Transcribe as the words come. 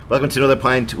Welcome to another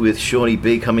pint with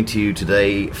Seaniebee, coming to you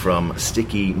today from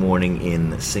sticky morning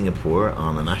in Singapore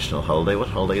on a national holiday. What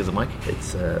holiday is it, Mike?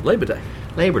 It's Labour Day.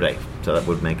 Labour Day. So that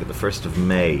would make it the 1st of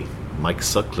May. Mike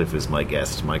Sutcliffe is my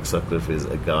guest. Mike Sutcliffe is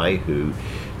a guy who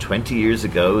 20 years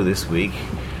ago this week,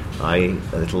 a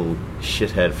little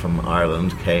shithead from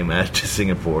Ireland, came out to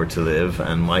Singapore to live,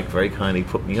 and Mike very kindly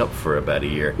put me up for about a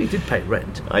year. You did pay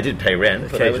rent. I did pay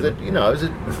rent, but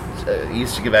he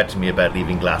used to give out to me about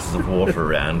leaving glasses of water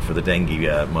around for the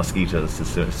dengue mosquitoes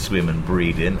to swim and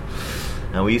breed in.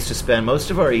 And we used to spend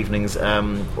most of our evenings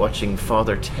watching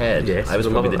Father Ted. Yes, I was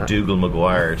probably the Dougal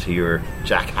Maguire to your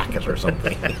Jack Hackett or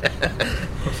something.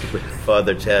 Possibly.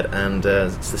 Father Ted, and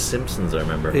it's The Simpsons, I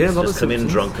remember. Yeah, just come in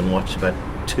drunk and watch about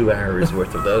 2 hours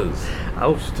worth of those.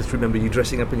 I just remember you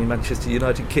dressing up in your Manchester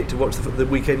United kit to watch the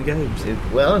weekend games.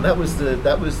 That was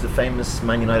the famous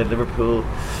Man United Liverpool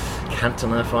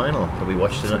Cantona final that we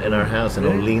watched in our house in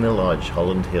Olena Lodge,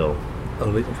 Holland Hill.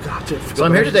 So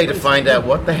I'm here today to find out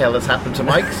what the hell has happened to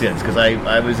Mike since, because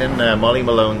I was in Molly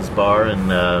Malone's bar in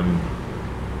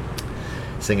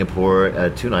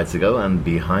Singapore 2 nights ago, and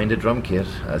behind a drum kit,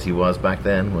 as he was back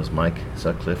then, was Mike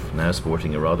Sutcliffe, now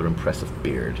sporting a rather impressive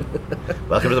beard.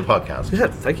 Welcome to the podcast. Yeah,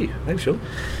 thank you. Thanks, Sean.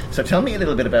 So tell me a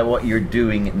little bit about what you're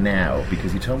doing now,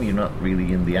 because you told me you're not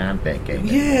really in the ad-bank game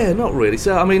anymore. Yeah, not really.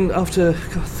 So, I mean, after, I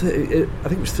think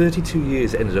it was 32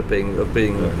 years it ended up being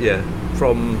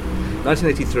from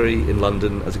 1983 in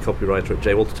London as a copywriter at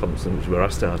J. Walter Thompson, which is where I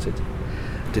started.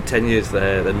 Did 10 years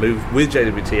there, then moved with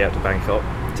JWT out to Bangkok,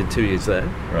 did 2 years there.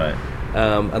 Right.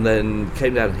 And then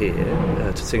came down here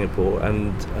to Singapore,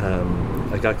 and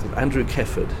a guy called Andrew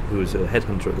Kefford, who was a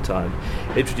headhunter at the time,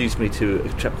 introduced me to a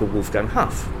chap called Wolfgang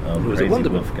Huff, who was at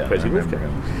Wonderman. Crazy Wolfgang.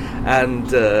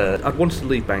 And I wanted to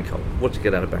leave Bangkok, wanted to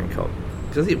get out of Bangkok.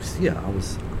 Because it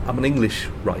was, I'm an English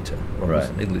writer.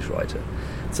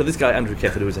 So this guy, Andrew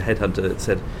Kefford, who was a headhunter,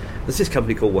 said, there's this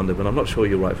company called Wonderman, I'm not sure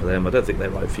you're right for them, I don't think they're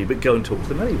right for you, but go and talk to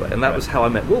them anyway. And that was how I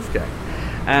met Wolfgang.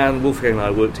 And Wolfgang and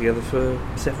I worked together for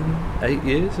 7-8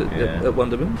 years at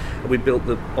Wonderman. And we built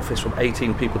the office from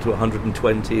 18 people to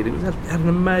 120, and it had an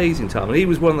amazing time. And he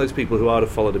was one of those people who I'd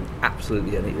have followed him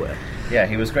absolutely anywhere. Yeah,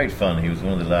 he was great fun. He was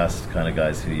one of the last kind of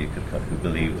guys who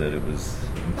believed that it was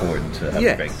important to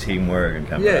have great teamwork and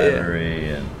camaraderie,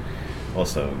 and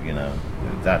also,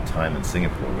 that time in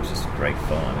Singapore was just great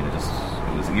fun. I mean, it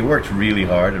was you worked really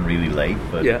hard and really late,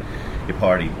 but you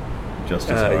partied just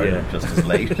as hard and just as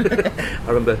late. I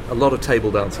remember a lot of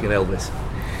table dancing in Elvis.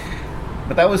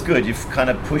 But that was good. You've kind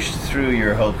of pushed through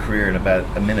your whole career in about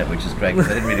a minute, which is great,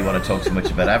 because I didn't really want to talk so much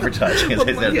about advertising, as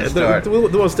I said at the start. There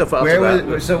was stuff after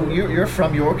that. So you're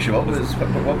from Yorkshire. What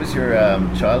was your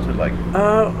childhood like?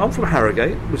 I'm from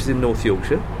Harrogate, which is in North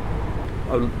Yorkshire.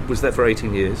 I was there for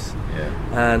 18 years.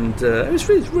 Yeah. And it was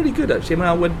really good, actually. I mean,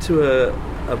 I went to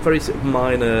a very sort of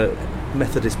minor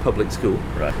Methodist public school,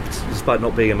 right, despite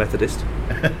not being a Methodist.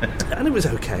 And it was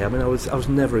okay. I mean, I was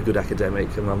never a good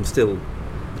academic, and I'm still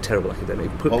a terrible academic.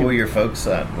 What were your folks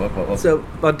at? What? So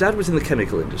my dad was in the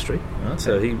chemical industry. Okay.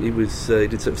 So he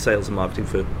did sort of sales and marketing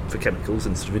for chemicals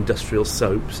and sort of industrial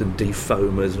soaps and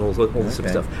defoamers and all this sort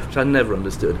of stuff, which I never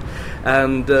understood.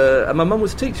 And my mum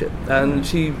was a teacher, and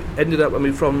she ended up,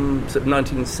 from sort of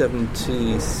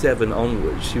 1977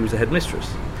 onwards, she was a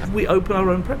headmistress. We opened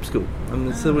our own prep school,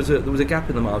 and so there was a gap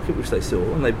in the market which they saw,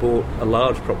 and they bought a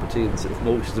large property and sort of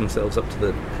mortgaged themselves up to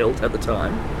the hilt at the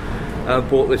time.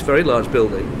 Bought this very large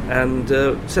building and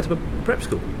set up a prep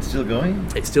school. Still going?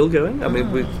 It's still going. I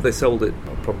mean, they sold it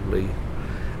probably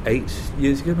 8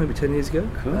 years ago, maybe 10 years ago.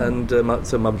 Cool. And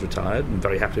so Mum's retired, and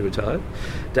very happily retired.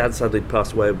 Dad sadly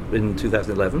passed away in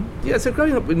 2011. Yeah, so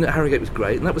growing up in Harrogate was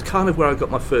great, and that was kind of where I got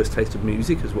my first taste of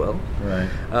music as well. Right.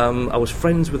 I was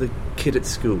friends with a kid at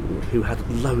school who had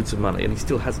loads of money, and he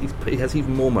still has. He has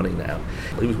even more money now.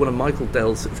 He was one of Michael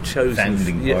Dell's sort of chosen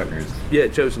founding partners. Yeah,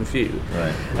 chosen few.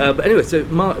 Right. But anyway, so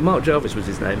Mark Jarvis was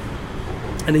his name,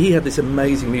 and he had this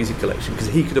amazing music collection because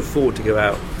he could afford to go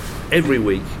out every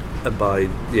week and buy,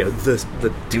 the He was the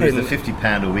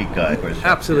 £50 a week guy.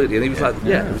 Absolutely, and he was he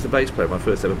was the bass player of my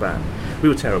first ever band. We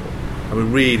were terrible. I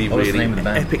mean, really,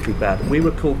 epically bad. We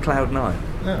were called Cloud 9.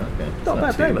 Oh, okay. Not a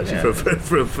bad name, actually,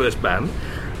 for a first band.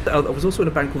 I was also in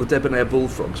a band called the Debonair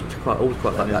Bullfrogs, which I always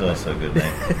quite like that. That is also a good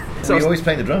name. So you always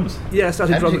playing the drums? Yeah, I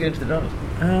started drumming. How did you get into the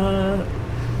drums?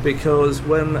 Because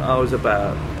when I was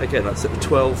about, again, that's at the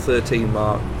 12, 13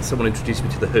 mark, someone introduced me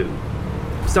to The Who.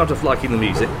 Started off liking the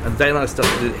music, and then I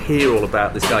started to hear all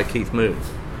about this guy Keith Moon,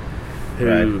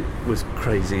 who was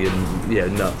crazy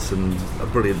and nuts and a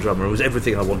brilliant drummer. It was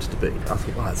everything I wanted to be. I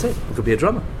thought, well, that's it. I could be a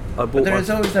drummer. But there is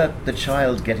always the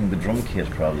child getting the drum kit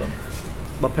problem.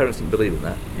 my parents didn't believe in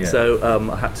that. Yeah. So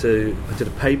I did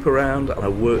a paper round, and I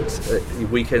worked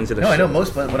weekends in a shop. I know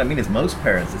what I mean is most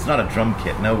parents, it's not a drum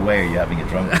kit. No way are you having a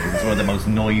drum kit. It's one of the most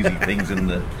noisy things in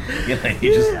the,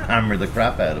 you just hammer the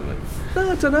crap out of it. No,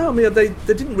 I don't know. I mean, they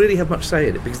didn't really have much say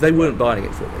in it because they weren't buying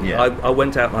it for me. Yeah. I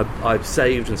went out and I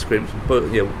saved and scrimped, but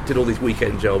did all these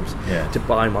weekend jobs to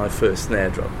buy my first snare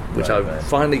drum, which I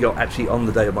finally got actually on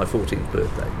the day of my 14th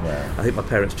birthday. Wow. I think my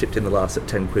parents chipped in the last at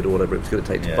 10 quid or whatever it was going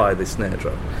to take to buy this snare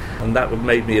drum, and that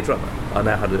made me a drummer. I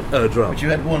now had a drum. But you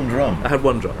had one drum. I had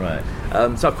one drum. Right.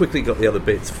 So I quickly got the other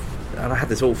bits. And I had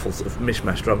this awful sort of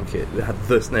mishmash drum kit. It had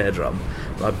the snare drum.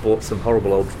 I bought some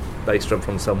horrible old bass drum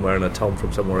from somewhere and a tom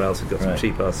from somewhere else and got some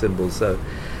cheap ass cymbals. So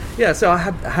I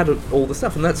had all the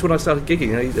stuff, and that's when I started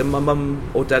gigging. And my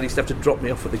mum or dad used to have to drop me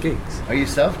off at the gigs. Are you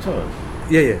self-taught?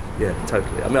 Yeah,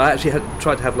 totally. I mean, I actually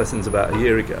tried to have lessons about a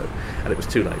year ago, and it was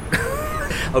too late.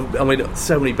 I mean,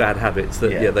 so many bad habits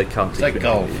that they can't teach me. It's like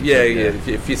golf. Yeah.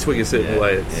 If you swing a certain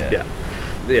way, it's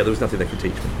there was nothing they could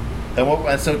teach me.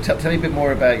 And so tell me a bit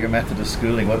more about your method of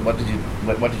schooling. What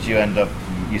did you end up?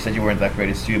 You said you weren't that great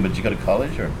a student, but did you go to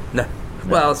college or? No.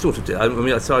 Well, I sort of did. I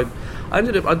mean, so I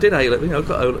ended up. I did A level. I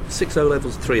got 6 O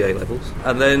levels, 3 A levels,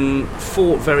 and then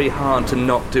fought very hard to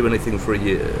not do anything for a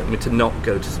year. I mean, to not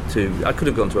go to. I could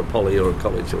have gone to a poly or a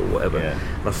college or whatever. Yeah.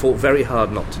 And I fought very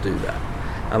hard not to do that.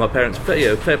 And my parents,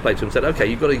 fair play to them, said, "Okay,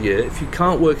 you've got a year. If you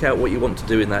can't work out what you want to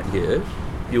do in that year,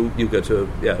 you'll go to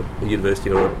a university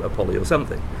or a poly or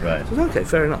something." Right. So I said, okay,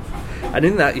 fair enough. And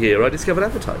in that year, I discovered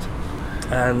advertising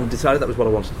and decided that was what I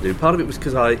wanted to do. Part of it was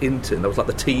because I interned. I was like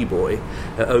the tea boy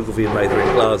at Ogilvy and Mather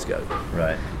in Glasgow.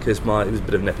 Right. Because it was a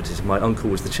bit of nepotism. My uncle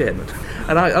was the chairman.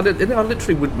 And I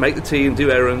literally would make the tea and do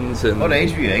errands. And what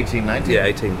age were you, 18, 19? Yeah,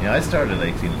 18. Yeah, I started at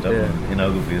 18 in Dublin, in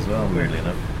Ogilvy as well, weirdly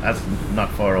enough. That's not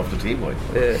far off the tea boy.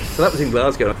 Yeah, so that was in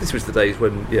Glasgow. This was the days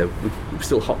when we were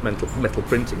still hot metal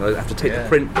printing. I'd have to take the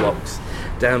print blocks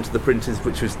down to the printers,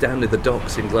 which was down near the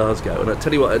docks in Glasgow. And I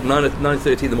tell you what, at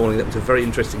 9:30 in the morning, that was a very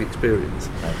interesting experience.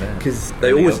 Because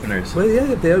they always openers. Well,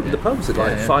 they opened the pubs at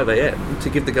 5 a.m. to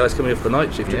give the guys coming off the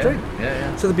night shift a drink.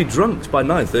 Yeah. So they'd be drunks by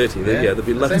 9:30. There'd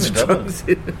be loads of drunks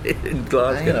in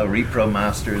Glasgow. Repro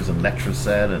Masters and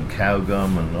Letraset and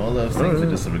Cowgum and all those things that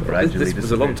just sort of gradually This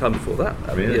was a long time before that.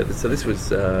 Really? So this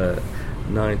was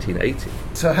 1980.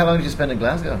 So how long did you spend in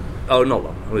Glasgow? Oh, not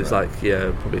long. It was probably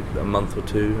a month or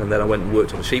two, and then I went and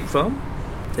worked on a sheep farm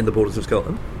in the borders of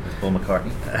Scotland. Paul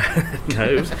McCartney? No,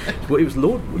 it was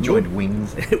Lord... Joined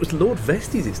Wings? It was Lord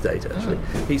Vestey's estate, actually.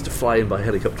 Oh. He used to fly in by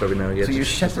helicopter every now and again. So you're a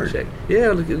shepherd?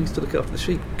 Yeah, he used to look after the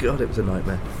sheep. God, it was a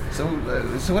nightmare. So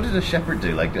what did a shepherd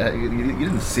do? Like, you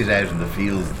didn't sit out in the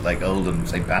fields like olden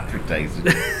St. Patrick days,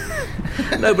 did you?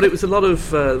 No, but it was a lot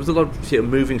of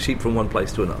moving sheep from one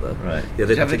place to another. Right. Yeah, did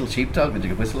you have a little sheepdog that you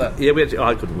could whistle at? Yeah,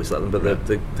 I couldn't whistle at them, but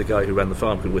the guy who ran the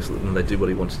farm could whistle at them, and they'd do what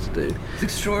he wanted to do. It's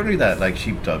extraordinary that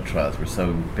sheepdog trials were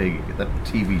so big. That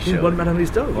TV show. One Man and His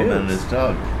Dog. One Man and His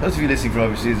Dog. Those of you listening from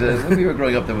overseas, when we were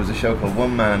growing up, there was a show called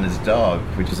One Man and His Dog,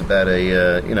 which is about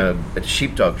a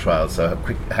sheepdog trial. So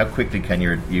how quickly can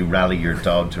you rally your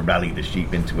dog to rally the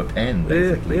sheep into a pen,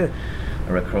 basically. Yeah.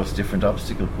 Or across different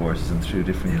obstacle courses and through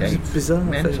different gates. It was bizarre.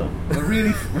 Mental. But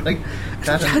really,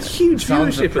 that had huge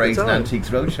viewership at the time. Antiques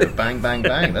Roadshow, bang, bang,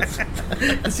 bang.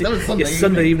 That was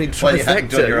Sunday evening trifecta. Well, you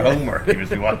hadn't done your homework. You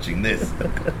must be watching this.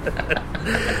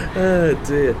 Oh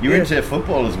dear. You were into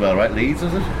football as well, right? Leeds,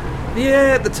 was it?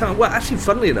 Yeah, at the time. Well, actually,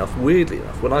 funnily enough, weirdly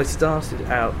enough, when I started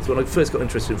out, when I first got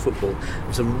interested in football, I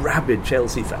was a rabid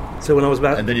Chelsea fan. So when I was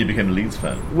about... And then you became a Leeds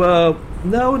fan? Well,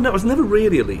 no, I was never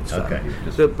really a Leeds fan.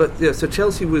 Okay. So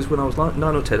Chelsea was when I was like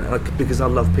 9 or 10, because I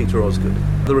love Peter Osgood.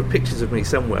 There are pictures of me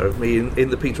somewhere, of me in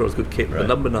the Peter Osgood kit, with the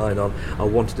number 9 on. I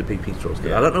wanted to be Peter Osgood.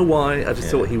 Yeah. I don't know why, I just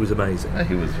thought he was amazing.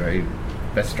 He was very...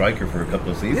 best striker for a couple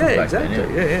of seasons back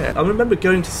then. Yeah. I remember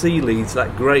going to see Leeds,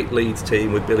 that great Leeds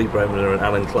team with Billy Bremner and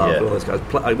Alan Clark and all those guys.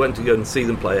 I went to go and see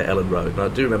them play at Ellen Road, and I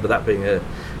do remember that being a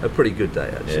pretty good day,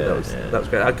 actually. That was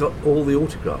great. I got all the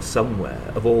autographs somewhere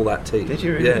of all that team. Did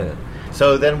you really? Yeah.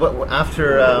 So then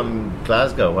after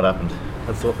Glasgow, what happened?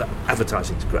 I thought that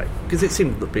advertising's great because it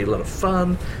seemed to be a lot of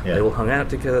fun. They all hung out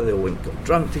together, they all got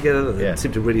drunk together, they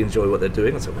seemed to really enjoy what they're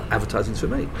doing. I thought, well, advertising's for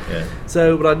me.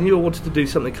 But I knew I wanted to do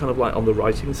something kind of like on the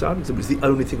writing side, because it was the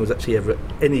only thing I was actually ever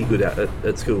any good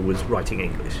at school was writing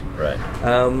English. Right.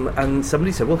 And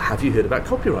somebody said, well, have you heard about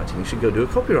copywriting? You should go do a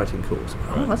copywriting course.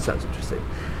 Oh, that sounds interesting.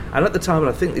 And at the time, and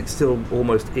I think it still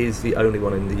almost is the only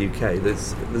one in the UK,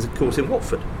 there's a course in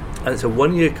Watford, and it's a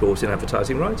 1-year course in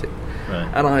advertising writing.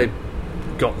 Right. And I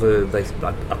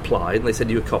I applied, and they said,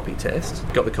 you a copy test.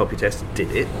 Got the copy test,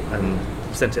 did it, and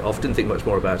sent it off, didn't think much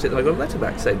more about it, and I got a letter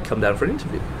back saying, come down for an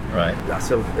interview. Right.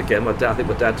 So, again, I think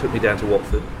my dad took me down to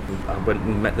Watford. I went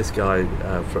and met this guy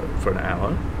for an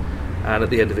hour, and at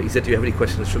the end of it, he said, do you have any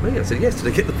questions for me? I said, yes,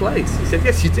 did I get the place? He said,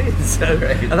 yes, you did. So,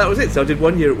 and that was it. So I did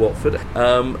 1 year at Watford,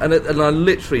 and I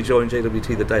literally joined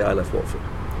JWT the day I left Watford,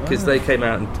 because they came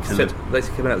out and sent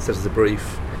us a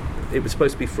brief. It was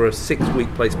supposed to be for a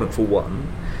 6-week placement for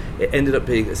one. It ended up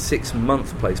being a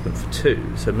 6-month placement for two.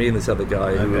 So me and this other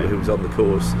guy who was on the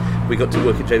course, we got to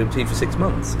work at JWT for 6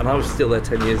 months, and I was still there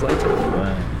 10 years later.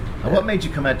 Wow. And what made you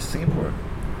come out to Singapore?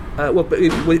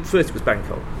 First it was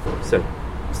Bangkok. So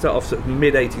start off sort of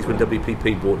mid-80s when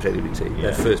WPP bought JWT,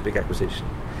 their first big acquisition.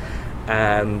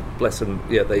 And bless them,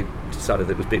 they decided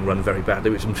that it was being run very badly,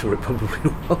 which I'm sure it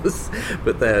probably was.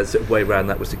 But their sort of way around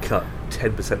that was to cut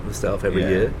 10% of the staff every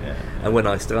year. Yeah. And when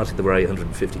I started, there were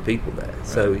 850 people there. Right.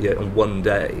 So on one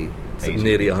day,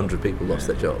 nearly 100 people lost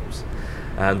their jobs.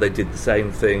 And they did the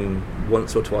same thing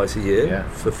once or twice a year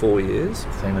for 4 years.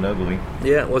 Same in Ogilvy.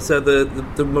 Yeah, well, so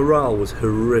the morale was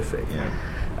horrific. Yeah.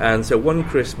 And so one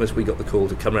Christmas we got the call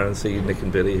to come around and see Nick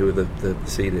and Billy, who were the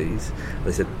CDs.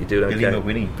 They said, you're doing okay.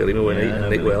 Billy Mawhinney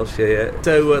and Nick Welsh,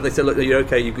 So they said, look, you're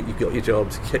okay, you've got your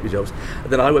jobs, you kept your jobs.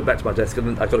 And then I went back to my desk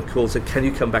and I got a call, said, can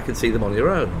you come back and see them on your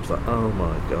own? I was like, oh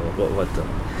my God, what have I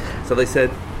done? So they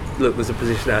said, look, there's a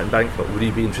position out in Bangkok, would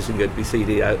you be interested in going to be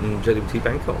CD out in JWT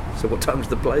Bangkok? So what time does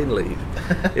the plane leave?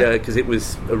 Because it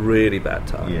was a really bad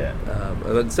time.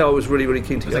 And so I was really, really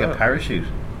keen to go. It was like a parachute.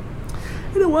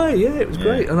 In a way, it was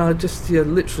great. And I just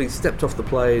literally stepped off the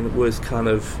plane, was kind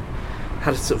of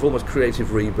had a sort of almost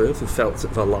creative rebirth and felt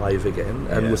sort of alive again,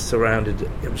 and was surrounded.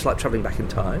 It was like travelling back in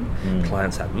time.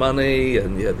 Clients had money,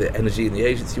 and the energy in the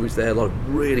agency was there. A lot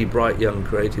of really bright young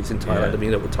creatives in Thailand. I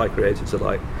mean, what Thai creatives are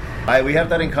like. We have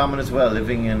that in common as well,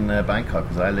 living in Bangkok,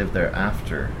 because I lived there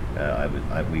after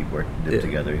we lived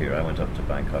together here. I went up to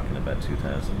Bangkok in about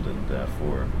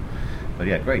 2004.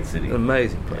 But great city. An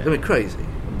amazing place. I mean, crazy.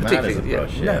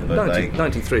 Particularly,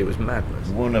 93 was madness.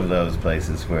 One of those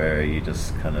places where you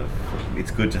just kind of, it's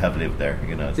good to have lived there.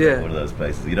 It's like one of those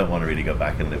places you don't want to really go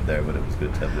back and live there, but it was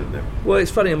good to have lived there. Well,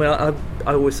 it's funny. I mean, I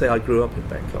always say I grew up in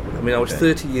Bangkok. I mean, I was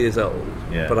 30 years old,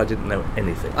 but I didn't know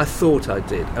anything. I thought I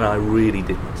did, and I really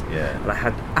didn't. And I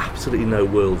had absolutely no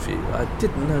worldview. I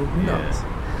didn't know nuts.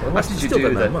 Well, what did you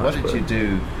do? What did you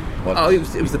do?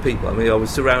 It was the people. I mean, I was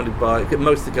surrounded by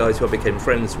most of the guys who I became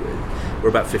friends with were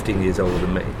about 15 years older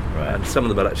than me, and some of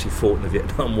them had actually fought in the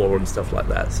Vietnam War and stuff like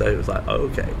that. So it was like,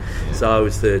 So I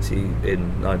was 30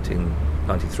 in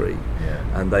 1993,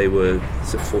 and they were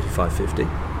sort of 45, 50.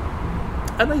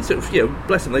 And they sort of,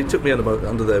 bless them, they took me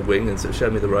under their wing and sort of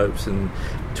showed me the ropes and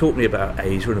taught me about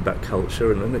Asia and about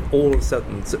culture, and then all of a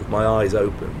sudden sort of my eyes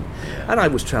opened. And I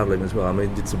was travelling as well. I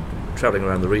mean, did some travelling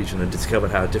around the region and discovered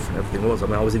how different everything was. I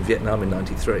mean, I was in Vietnam in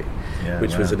 93,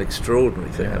 which was an extraordinary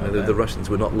thing. I mean, the Russians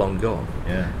were not long gone.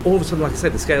 All of a sudden, like I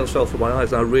said, the scales fell from my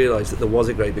eyes, and I realised that there was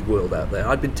a great big world out there.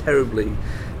 I'd been terribly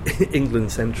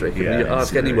England-centric. You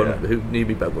ask anyone who knew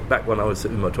me back when I was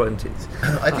in my 20s.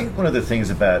 I think one of the things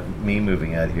about me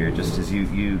moving out here just is you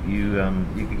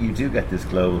do get this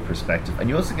global perspective, and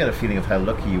you also get a feeling of how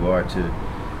lucky you are to,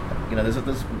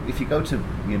 there's if you go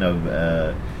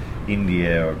to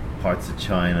India or parts of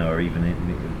China or even in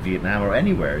Vietnam or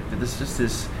anywhere, there's just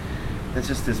this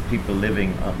people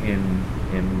living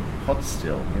in huts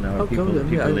still, people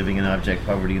living in abject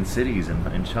poverty in cities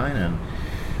in China.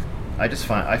 And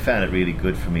I found it really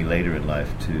good for me later in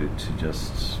life to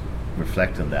just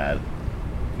reflect on that.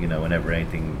 Whenever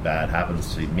anything bad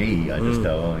happens to me, I just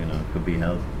go, it could be a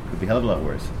hell of a lot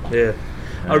worse.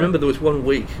 I remember there was 1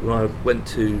 week when I went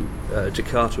to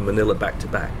Jakarta and Manila back to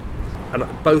back, and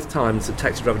both times the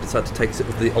taxi driver decided to take us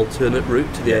the alternate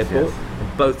route to the airport,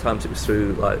 and both times it was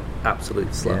through like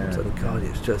absolute slums. And God, it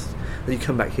was just. And you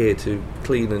come back here to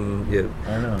clean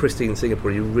and pristine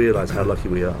Singapore, you realise how lucky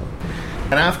we are.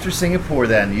 And after Singapore,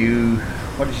 then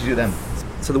what did you do then?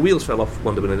 So the wheels fell off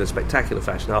Wonderman in a spectacular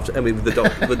fashion.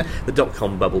 The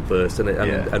dot-com bubble burst,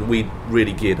 and we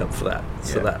really geared up for that.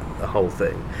 So the whole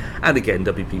thing. And again,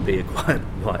 WPP acquired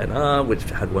Y&R, which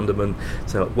had Wonderman.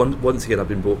 So once again, I've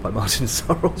been bought by Martin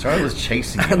Sorrell. Sorrell was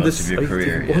chasing you most of your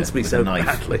career. He wants me so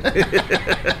badly.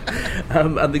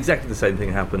 And exactly the same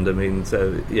thing happened. I mean,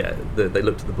 they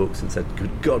looked at the books and said,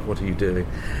 "Good God, what are you doing?"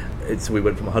 So we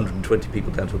went from 120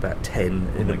 people down to about 10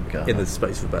 in the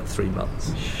space of about 3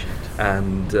 months. Shit.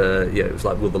 And it was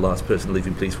like, will the last person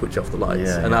leaving please switch off the lights?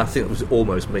 I think it was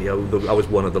almost me. I was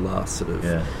one of the last sort of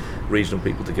regional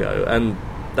people to go. And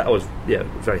that I was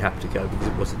very happy to go,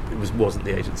 because it wasn't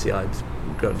the agency I'd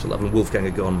grown to love, and Wolfgang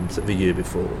had gone sort of a year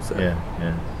before. So. Yeah.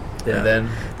 And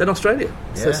then Australia.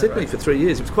 So Sydney for 3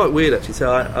 years. It was quite weird, actually.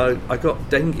 So I got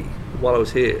dengue while I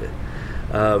was here.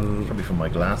 Probably from my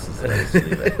glasses.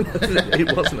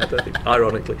 It wasn't, I don't think,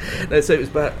 ironically. No, so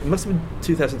it must have been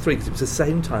 2003, because it was the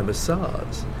same time as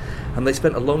SARS. And they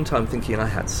spent a long time thinking I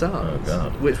had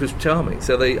SARS, which was charming.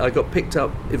 So I got picked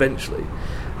up eventually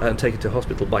and taken to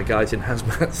hospital by guys in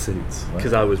hazmat suits,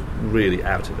 because I was really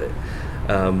out of it.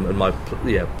 And my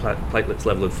platelets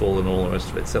level had fallen and all the rest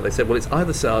of it. So they said, well, it's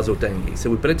either SARS or dengue, so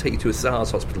we'd better take you to a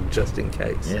SARS hospital just in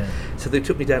case. Yeah. So they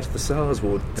took me down to the SARS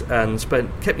ward and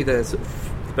kept me there sort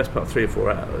of the best part of 3 or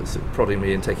 4 hours, prodding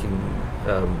me and taking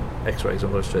x-rays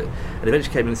and all the rest of it. And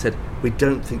eventually came in and said, we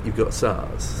don't think you've got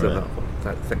SARS. So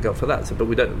thank God for that. So, but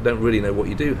we don't really know what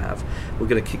you do have. We're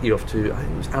going to kick you off to, I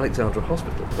think it was Alexandra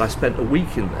Hospital. I spent a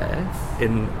week in there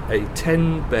in a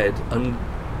 10-bed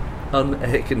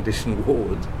un-air-conditioned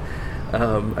ward.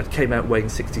 I came out weighing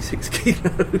 66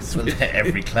 kilos.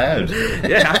 Every cloud.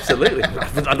 Yeah, absolutely.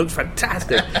 I looked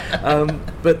fantastic.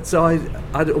 But so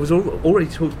I was already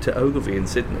talking to Ogilvy in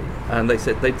Sydney, and they'd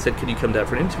said, can you come down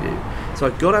for an interview? So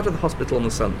I got out of the hospital on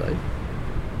the Sunday,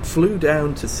 flew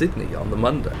down to Sydney on the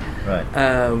Monday,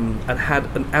 and had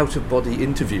an out-of-body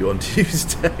interview on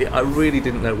Tuesday. I really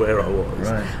didn't know where I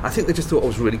was. Right. I think they just thought I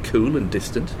was really cool and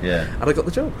distant, and I got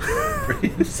the job.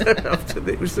 So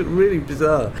it was really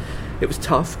bizarre. It was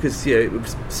tough because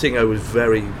Singo was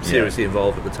very seriously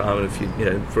involved at the time, and if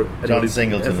for John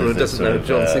Singleton, who doesn't know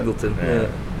John Singleton,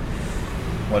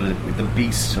 what is it, the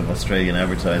beast of Australian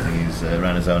advertising. He's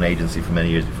ran his own agency for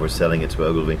many years before selling it to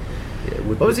Ogilvy.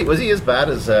 Was he as bad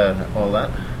as all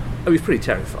that? Oh, he was pretty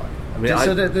terrifying. I mean,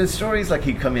 so the stories like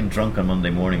he'd come in drunk on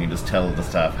Monday morning and just tell the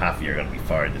staff, half of you are going to be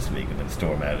fired this week, and then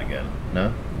storm out again.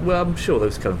 No? Well, I'm sure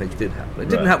those kind of things did happen. It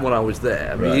didn't happen when I was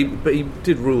there. I mean, but he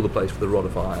did rule the place with a rod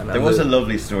of iron. There was a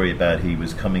lovely story about he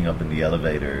was coming up in the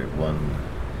elevator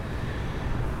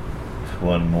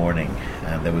one morning,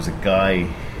 and there was a guy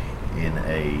in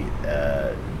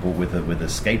with a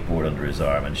skateboard under his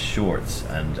arm and shorts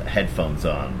and headphones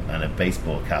on and a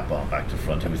baseball cap on back to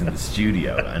front, who was in the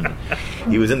studio, and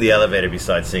he was in the elevator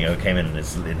beside Singo, came in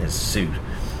his suit,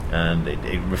 and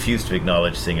it refused to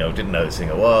acknowledge Singo, didn't know who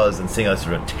Singo was, and Singo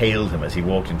sort of tailed him as he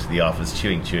walked into the office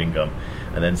chewing gum,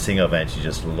 and then Singo eventually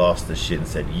just lost his shit and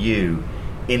said, "You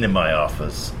into my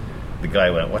office." The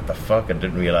guy went, "What the fuck?" and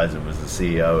didn't realise it was the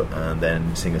CEO. And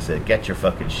then Singo said, "Get your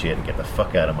fucking shit and get the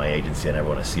fuck out of my agency. I never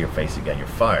want to see your face again. You're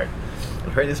fired." And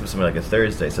apparently this was something like a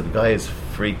Thursday, so the guy is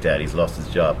freaked out. He's lost his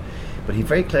job, but he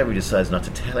very cleverly decides not to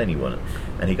tell anyone.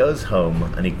 And he goes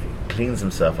home and he cleans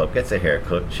himself up, gets a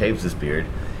haircut, shaves his beard,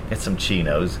 gets some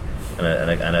chinos and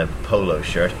a polo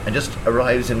shirt, and just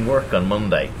arrives in work on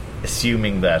Monday,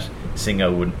 assuming that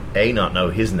Singo would A, not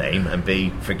know his name, and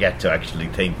B, forget to actually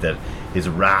think that his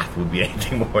wrath would be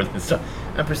anything more than stuff,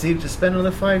 and proceeded to spend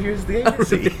another 5 years at the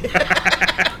agency.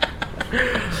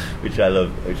 Which I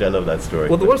love that story.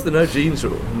 Well, there was the no jeans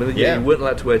rule. I mean, you weren't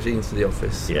allowed to wear jeans to the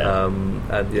office.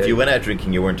 If you went out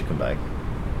drinking, you weren't to come back.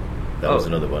 That was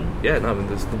another one. Yeah, no, I mean,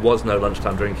 there was no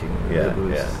lunchtime drinking.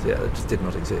 It just did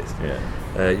not exist.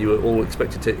 You were all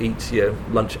expected to eat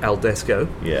lunch al desco.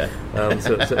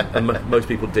 And most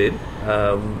people did.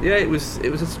 It was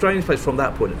a strange place from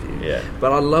that point of view.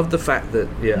 But I loved the fact that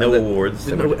no awards,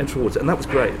 no entry awards, and that was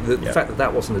great. The fact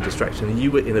that wasn't a distraction. You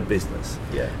were in a business.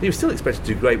 You were still expected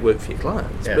to do great work for your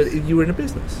clients, but you were in a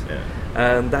business,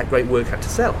 and that great work had to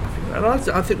sell. And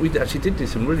I think we actually did do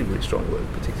some really, really strong work,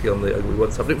 particularly on the Ogilvy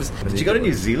One stuff. Did you go to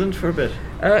New Zealand for a bit?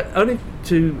 Only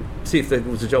to see if there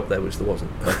was a job there, which there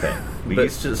wasn't. Okay.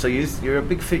 You're a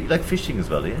big you like fishing as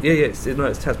well, do you? Yeah. It's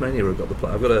Tasmania. I've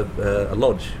got a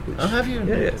lodge. Which, have you?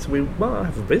 Yeah. So I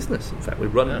have a business. In fact, we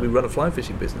run a fly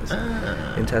fishing business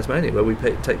in Tasmania, where we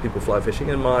take people fly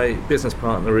fishing, and my business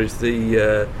partner is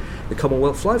the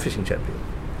Commonwealth fly fishing champion.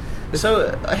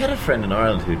 So I had a friend in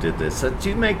Ireland who did this. So do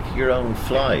you make your own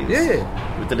flies?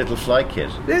 Yeah. With the little fly kit?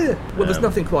 Yeah. Well, there's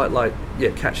nothing quite like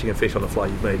catching a fish on a fly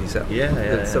you've made yourself.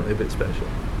 It's something a bit special.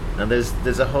 And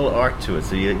there's a whole art to it.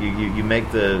 So you make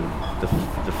the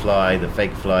fly, the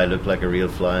fake fly, look like a real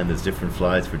fly, and there's different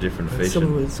flies for different fish. Some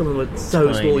of them are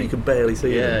so tiny. Small you can barely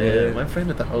see them. Yeah. My friend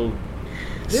had the whole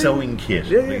sewing kit.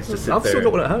 I've still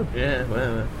got one at home. Yeah.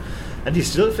 Well. And do you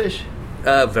still fish?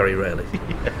 Very rarely.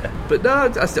 But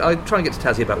no, I try and get to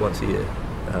Tassie about once a year.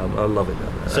 I love it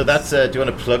down there. So that's, do you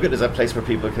want to plug it? Is that a place where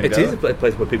people can go? It is a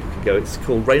place where people can go. It's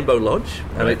called Rainbow Lodge,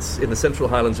 and it's in the Central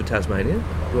Highlands of Tasmania,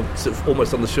 sort of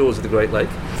almost on the shores of the Great Lake.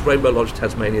 It's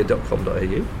rainbowlodgetasmania.com.au.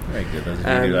 Very good. Those of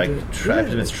you who like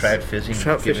trout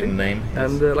fishing name.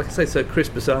 And like I say, so Chris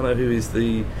Bassano, who is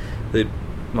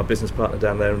my business partner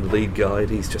down there and the lead guide,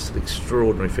 he's just an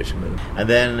extraordinary fisherman. And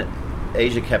then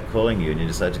Asia kept calling you and you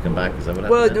decided to come back. Is that what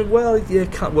happened? Well,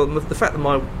 the fact that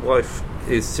my wife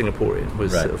is Singaporean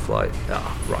was sort of like,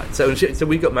 right. So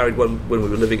we got married when we were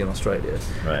living in Australia,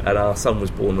 right. And our son was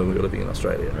born when we were living in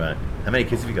Australia. Right. How many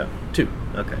kids have you got? 2.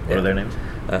 Okay. What are their names?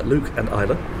 Luke and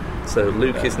Isla. So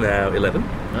Luke is now 11.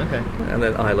 Okay. And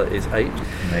then Isla is 8.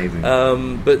 Amazing.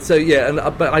 But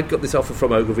I got this offer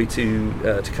from Ogilvy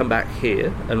to come back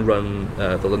here and run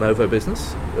the Lenovo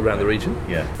business around the region.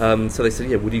 Yeah. So they said,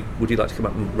 would you like to come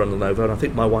up and run Lenovo? And I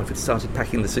think my wife had started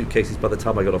packing the suitcases by the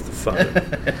time I got off the phone.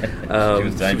 She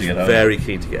was dying to get home. Very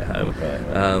keen to get home.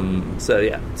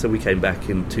 Right. So we came back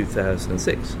in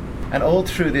 2006. And all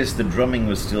through this, the drumming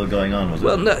was still going on, was it?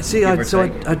 Well, no, see, I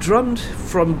drummed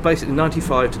from basically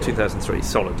 95 to 2003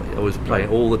 solidly. I was playing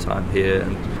all the time here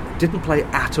and didn't play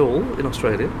at all in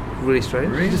Australia. Really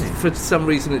strange. Really? Just for some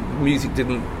reason, music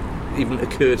didn't even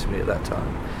occur to me at that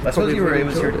time. That's what it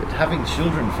was your having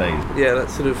children phase. Yeah,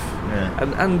 that's sort of... Yeah.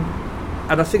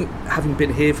 And I think having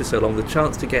been here for so long, the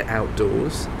chance to get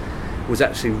outdoors was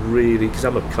actually really, because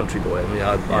I'm a country boy. I mean,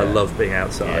 I love being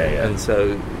outside, and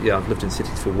so I've lived in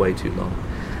cities for way too long.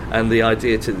 And the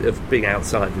idea of being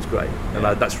outside was great, and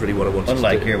that's really what I wanted to do.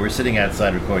 Unlike here, we're sitting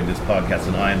outside recording this podcast,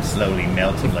 and I am slowly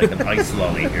melting like an ice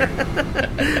lolly here.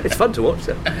 It's fun to watch,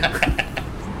 though.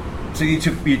 So you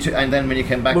took, and then when you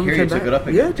came back here, you took it up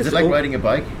again. Yeah, is it like riding a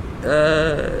bike?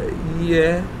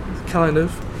 Yeah, kind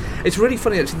of. It's really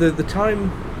funny actually. The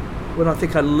time when I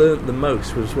think I learnt the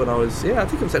most was when I was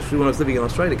actually when I was living in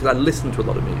Australia, because I listened to a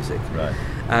lot of music, right?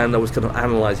 And I was kind of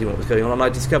analysing what was going on, and I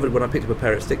discovered when I picked up a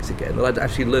pair of sticks again that I'd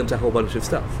actually learnt a whole bunch of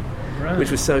stuff, right. Which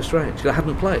was so strange because I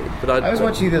hadn't played. But I was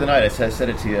watching you the other night. I said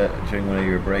it to you during one of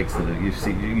your breaks that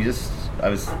I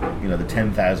was the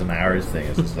 10,000 hours thing.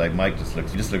 It's just like Mike you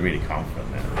just look really confident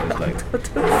now. It's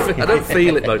like I don't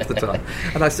feel it most of the time,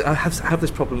 and I have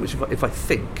this problem which if I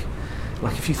think.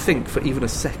 Like, if you think for even a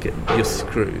second, you're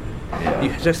screwed. Yeah.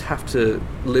 You just have to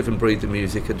live and breathe the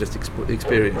music and just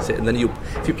experience it. And then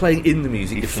if you're playing in the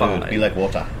music, you're fine. Be like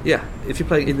water. Yeah, if you're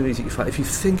playing in the music, you're fine. If you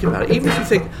think about it, even if you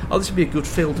think, this would be a good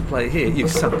fill to play here, you've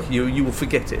sunk. You will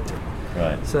forget it.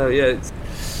 Right. So, yeah.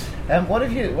 What are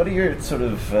your sort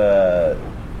of...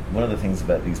 one of the things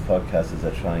about these podcasts is I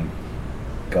try and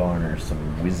garner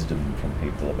some wisdom from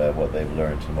people about what they've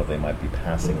learned and what they might be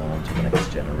passing on to the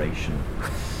next generation.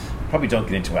 Probably don't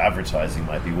get into advertising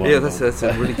might be one. Yeah, that's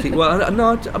a really key. Well,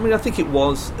 no, I mean, I think it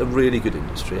was a really good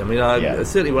industry. I mean,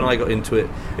 certainly when I got into it,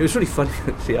 it was really funny.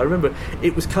 Actually, I remember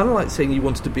it was kind of like saying you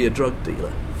wanted to be a drug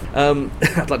dealer.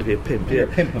 I'd like to be a pimp. You're a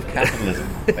pimp of capitalism,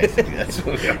 basically. That's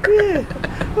what we are.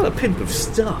 Yeah, well, a pimp of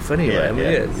stuff, anyway. Yeah, I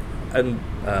mean, yes. And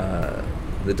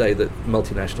the day that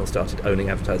multinationals started owning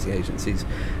advertising agencies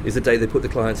is the day they put the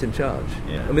clients in charge.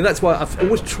 Yeah. I mean, that's why I've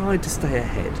always tried to stay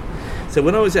ahead. So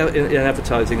when I was out in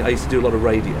advertising, I used to do a lot of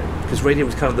radio, because radio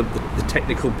was kind of the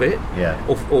technical bit,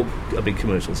 or I mean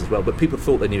commercials as well, but people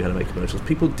thought they knew how to make commercials.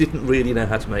 People didn't really know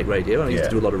how to make radio, and I used to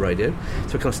do a lot of radio,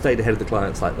 so I kind of stayed ahead of the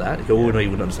clients like that. You go, no, you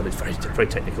wouldn't understand, it's very, very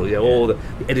technical, or the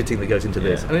editing that goes into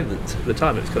this. And at the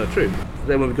time it was kind of true.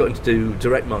 Then when we got into do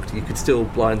direct marketing, you could still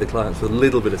blind the clients with a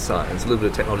little bit of science, a little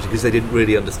bit of technology, because they didn't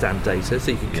really understand data,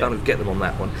 so you could kind of get them on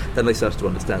that one. Then they started to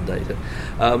understand data.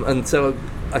 And so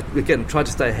I, again, tried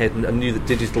to stay ahead and knew that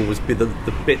digital was the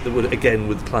bit that would, again,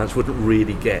 with clients wouldn't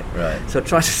really get. Right. So I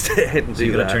tried to stay ahead and do that. So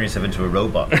you're going to turn yourself into a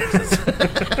robot.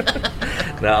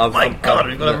 No, we've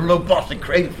got a robotic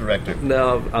creative director.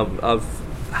 No,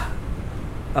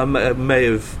 I may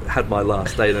have had my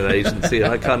last day in an agency,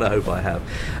 and I kind of hope I have.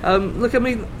 Look, I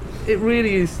mean, it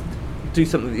really is do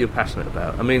something that you're passionate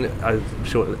about. I mean, I'm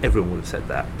sure everyone would have said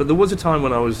that, but there was a time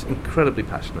when I was incredibly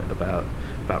passionate about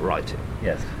writing,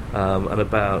 yes, and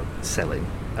about selling,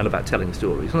 and about telling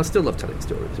stories, and I still love telling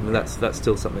stories. I mean, that's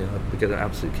still something I get an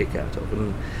absolute kick out of.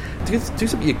 And do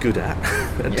something you're good at,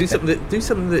 and do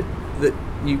something that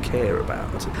you care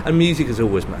about. And music has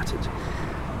always mattered.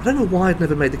 I don't know why I'd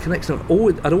never made the connection.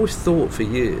 I'd always thought for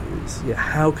years,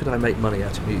 how could I make money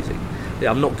out of music?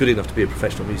 I'm not good enough to be a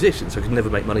professional musician, so I could never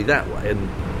make monay that way. And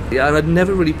I'd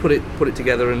never really put it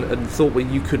together and thought, well,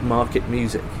 you could market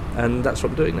music, and that's what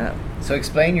I'm doing now. So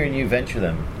explain your new venture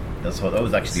then. That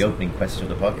was actually the opening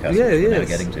question of the podcast. Yeah, we're now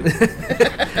getting to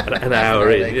an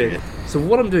hour in. Yeah. So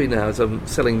what I'm doing now is I'm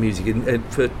selling music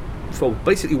for for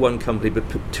basically one company but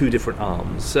two different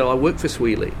arms. So I work for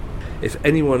Seaniebee. If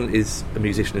anyone is a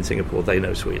musician in Singapore, they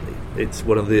know Seaniebee. It's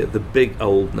one of the big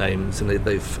old names, and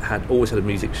they've always had a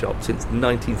music shop since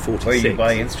 1946. Where you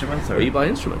buy instruments? Where you buy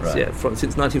instruments, right. yeah,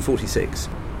 since 1946.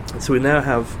 So we now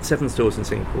have 7 stores in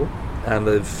Singapore, and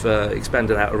they've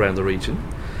expanded out around the region.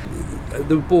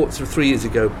 They were bought sort of 3 years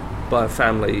ago by a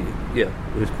family,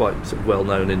 who's quite sort of well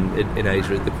known in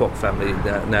Asia. The Kwok family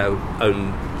now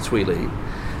own Seaniebee.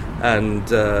 And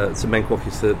so Meng Kwok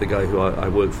is the guy who I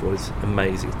work for. Is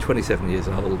amazing. He's 27 years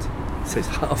old, so he's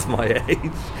half my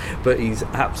age, but he's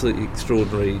absolutely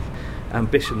extraordinary.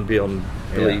 Ambition beyond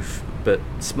belief, but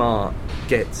smart,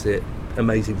 gets it,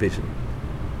 amazing vision.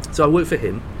 So I work for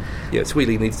him.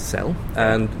 Seaniebee needs to sell,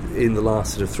 and in the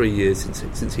last sort of 3 years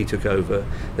since he took over,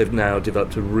 they've now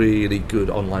developed a really good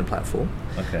online platform.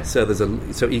 Okay.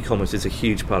 So e-commerce is a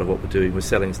huge part of what we're doing. We're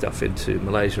selling stuff into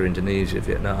Malaysia, Indonesia,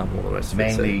 Vietnam, all the rest of it.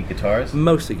 Mainly guitars?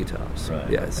 Mostly guitars. Right.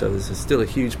 Yeah. So there's still a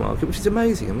huge market, which is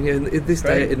amazing. I mean, in this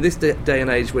day and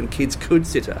age when kids could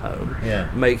sit at home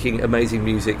making amazing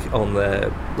music on their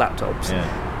laptops.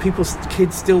 Yeah.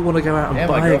 Kids still want to go out and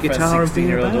buy a guitar and be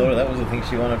in a band. Daughter, that was the thing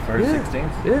she wanted for her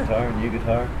 16th. Yeah. New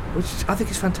guitar. Which I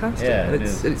think is fantastic. Yeah, and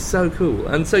it's so cool.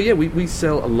 And so, we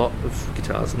sell a lot of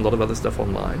guitars and a lot of other stuff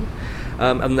online.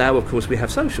 And now, of course, we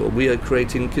have social. We are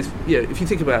creating, because if you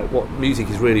think about what music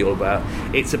is really all about,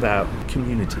 it's about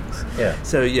communities. Yeah.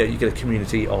 So you get a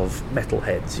community of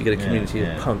metalheads, you get a community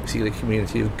of punks, you get a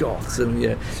community of goths, and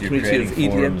so community of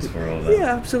EDM. For all that.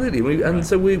 Yeah, absolutely.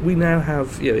 So we now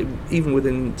have even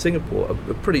within Singapore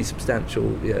a pretty substantial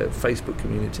Facebook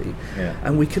community,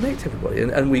 and we connect everybody,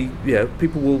 and we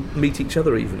people will meet each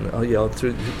other even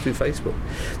through Facebook.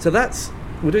 So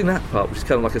we're doing that part, which is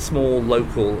kind of like a small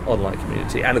local online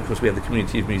community, and of course we have the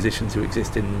community of musicians who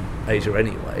exist in Asia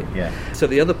anyway. Yeah. So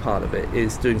the other part of it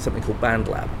is doing something called Band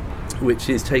Lab, which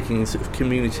is taking sort of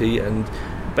community and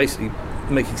basically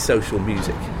making social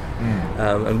music.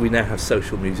 And we now have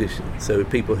social musicians, so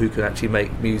people who can actually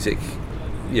make music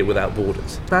without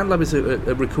borders. BandLab is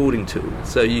a recording tool,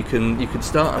 so you can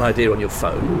start an idea on your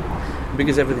phone.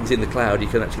 Because everything's in the cloud, you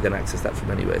can actually then access that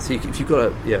from anywhere. So if you've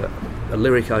got a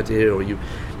lyric idea, or you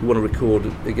want to record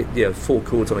 4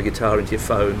 chords on a guitar into your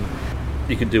phone,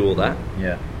 you can do all that.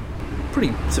 Yeah.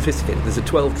 Pretty sophisticated. There's a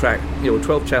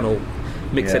 12-channel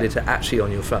mix editor actually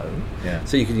on your phone,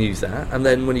 so you can use that. And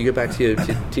then when you go back to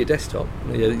your desktop,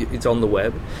 it's on the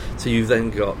web. So you've then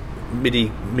got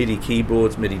MIDI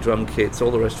keyboards, MIDI drum kits, all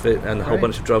the rest of it, and a whole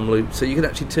bunch of drum loops. So you can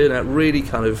actually turn out really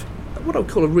kind of what I would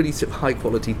call a really sort of high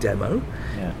quality demo.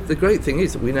 Yeah. The great thing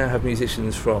is that we now have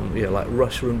musicians from like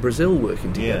Russia and Brazil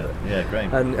working together. Yeah,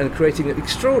 great. And creating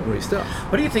extraordinary stuff.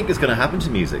 What do you think is going to happen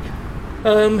to music?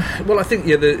 Well, I think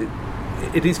it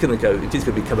is going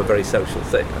to become a very social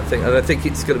thing. I think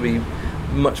it's going to be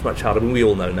much harder. I mean, we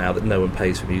all know now that no one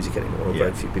pays for music anymore, or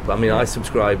very few people. I mean, I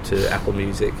subscribe to Apple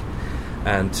Music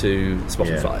and to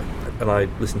Spotify, and I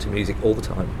listen to music all the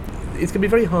time. It's going to be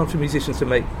very hard for musicians to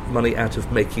make money out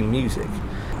of making music.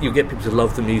 You get people to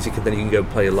love the music, and then you can go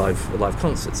play a live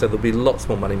concert. So there'll be lots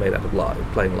more money made out of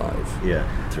playing live. Yeah.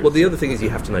 Well, the other thing is you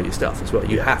have to know your stuff as well.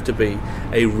 You have to be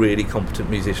a really competent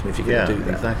musician if you're going to do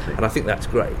that. Exactly. And I think that's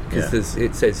great, because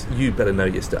it says you better know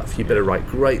your stuff. You better write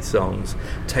great songs,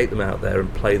 take them out there,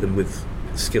 and play them with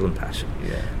skill and passion.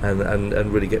 Yeah.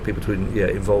 And really get people to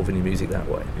involve in your music that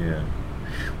way. Yeah.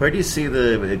 Where do you see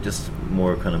just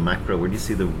more kind of macro, where do you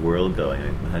see the world going?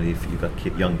 How do you've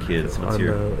got young kids? I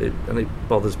know, it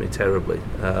bothers me terribly.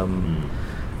 I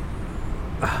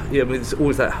mean, there's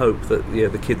always that hope that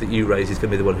the kid that you raise is going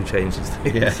to be the one who changes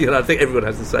things. Yeah. I think everyone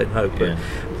has the same hope. But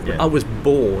I was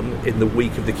born in the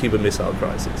week of the Cuban Missile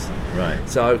Crisis. Right.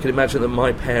 So I can imagine that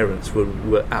my parents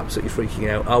were absolutely freaking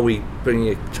out. Are we bringing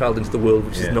a child into the world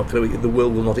which is not going to? The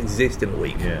world will not exist in a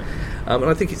week. Yeah. And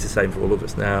I think it's the same for all of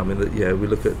us now. I mean, we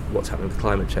look at what's happening with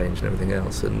climate change and everything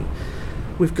else, and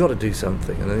we've got to do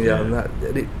something. And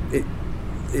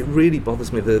it really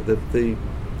bothers me the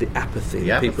apathy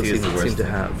that people seem to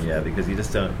have. Yeah, because you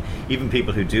just don't. Even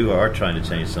people who are trying to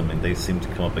change something, they seem to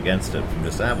come up against it from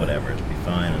just whatever, it'll be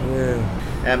fine.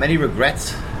 Any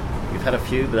regrets? You've had a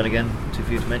few, but then again, too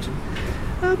few to mention.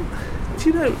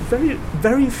 Very,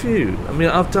 very few. I mean,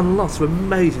 I've done lots of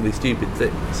amazingly stupid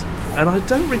things, and I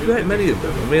don't regret many of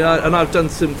them. I mean, I've done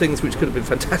some things which could have been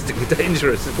fantastically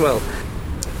dangerous as well.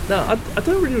 No, I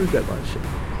don't really regret much.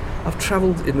 I've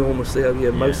travelled enormously,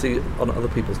 mostly on other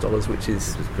people's dollars, which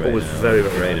is always very,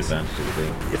 very great nice.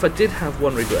 Advantage. If I did have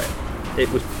one regret, it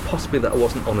was possibly that I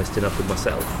wasn't honest enough with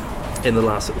myself in the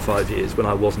last 5 years when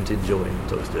I wasn't enjoying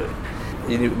what I was doing.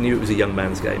 You knew it was a young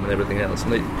man's game and everything else,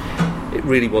 and it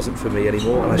really wasn't for me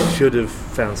anymore, and I should have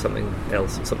found something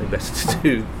else or something better to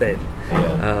do then.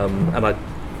 And I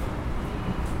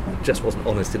just wasn't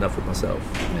honest enough with myself.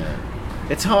 Yeah.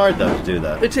 It's hard though to do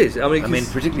that. It is. I mean,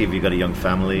 particularly if you've got a young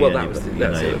family. Well, that's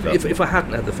it. If I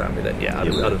hadn't had the family, then I'd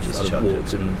have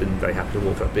walked and been very happy to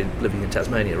walk. I've been living in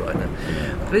Tasmania right now,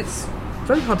 and it's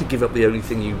very hard to give up the only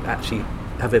thing you actually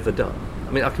have ever done.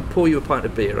 I mean, I can pour you a pint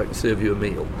of beer, I can serve you a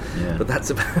meal, but that's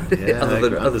about it.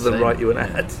 Other than write you an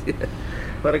ad. Yeah.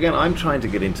 But again, I'm trying to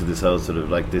get into this whole sort of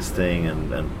like this thing,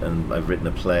 and I've written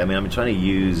a play. I mean, I'm trying to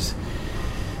use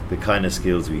the kind of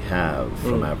skills we have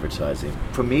from advertising.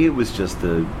 For me, it was just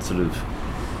the sort of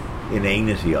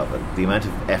inanity of it, the amount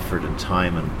of effort and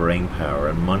time and brain power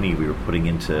and money we were putting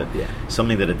into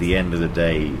something that at the end of the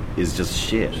day is just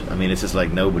shit. I mean, it's just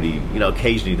like nobody,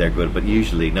 occasionally they're good, but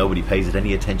usually nobody pays it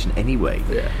any attention anyway.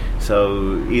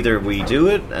 So either we do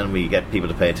it and we get people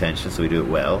to pay attention, so we do it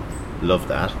well, love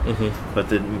that, but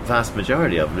the vast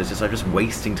majority of it is just I'm just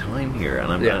wasting time here,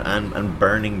 and I'm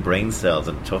burning brain cells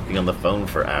and talking on the phone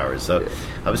for hours. So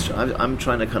I'm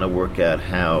trying to kind of work out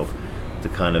how the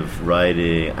kind of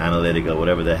writing, analytical,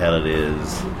 whatever the hell it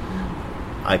is,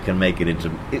 I can make it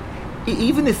into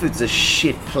even if it's a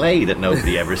shit play that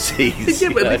nobody ever sees.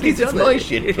 But at least it's my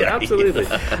shit play. Absolutely.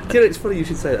 It's funny you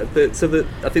should say that.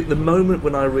 I think the moment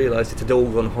when I realised it had all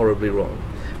gone horribly wrong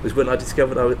was when I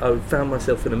discovered I found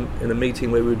myself in a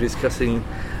meeting where we were discussing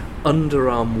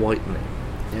underarm whitening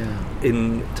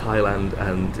in Thailand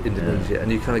and Indonesia,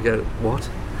 and you kind of go, what?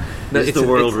 No, is the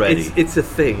world ready? It's a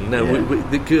thing. No,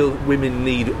 women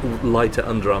need lighter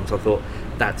underarms. I thought,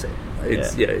 that's it.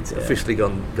 It's officially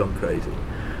gone crazy.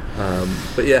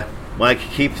 But yeah. Mike,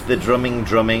 keep the drumming,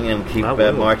 and keep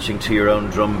marching to your own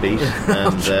drum beat.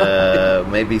 And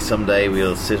maybe someday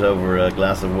we'll sit over a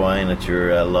glass of wine at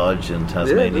your lodge in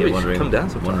Tasmania,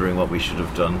 wondering what we should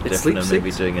have done different, and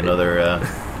maybe doing another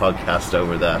podcast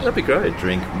over that. That'd be great.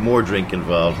 More drink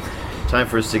involved. Time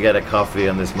for us to get a coffee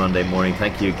on this Monday morning.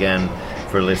 Thank you again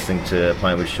for listening to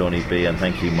Pint with Seaniebee, and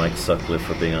thank you, Mike Sutcliffe,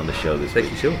 for being on the show this week.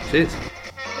 Thank you, Sean. Cheers.